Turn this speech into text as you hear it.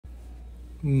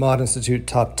Mod Institute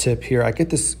top tip here. I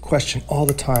get this question all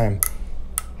the time.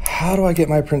 How do I get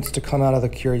my prints to come out of the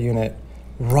cure unit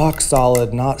rock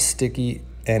solid, not sticky,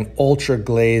 and ultra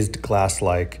glazed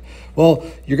glass-like? Well,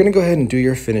 you're gonna go ahead and do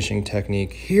your finishing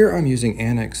technique. Here I'm using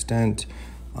Annex Dent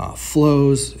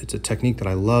flows. It's a technique that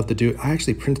I love to do. I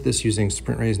actually printed this using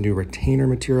Sprint Ray's new retainer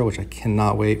material, which I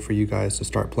cannot wait for you guys to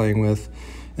start playing with.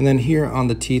 And then here on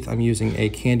the teeth, I'm using a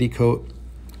candy coat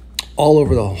all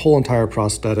over the whole entire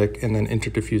prosthetic and then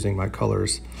interdiffusing my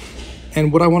colors.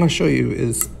 And what I want to show you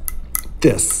is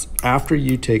this. After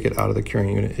you take it out of the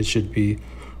curing unit, it should be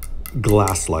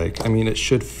glass-like. I mean, it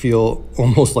should feel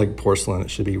almost like porcelain. It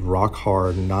should be rock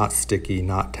hard, not sticky,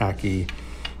 not tacky.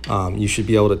 You should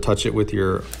be able to touch it with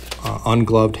your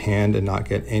ungloved hand and not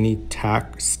get any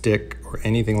tack, stick, or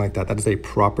anything like that. That is a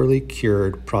properly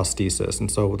cured prosthesis. And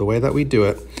so the way that we do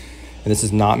it, and this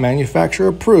is not manufacturer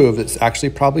approved, it's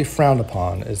actually probably frowned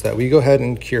upon, is that we go ahead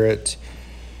and cure it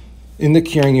in the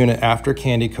curing unit after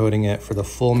candy coating it for the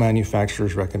full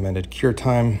manufacturer's recommended cure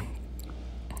time.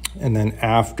 And then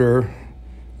after,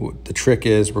 the trick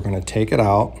is we're going to take it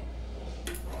out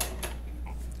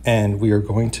and we are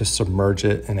going to submerge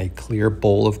it in a clear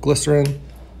bowl of glycerin,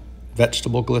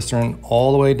 vegetable glycerin,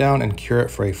 all the way down and cure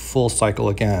it for a full cycle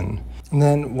again. And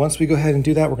then once we go ahead and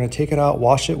do that, we're going to take it out,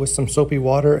 wash it with some soapy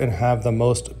water, and have the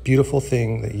most beautiful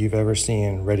thing that you've ever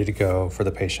seen ready to go for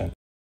the patient.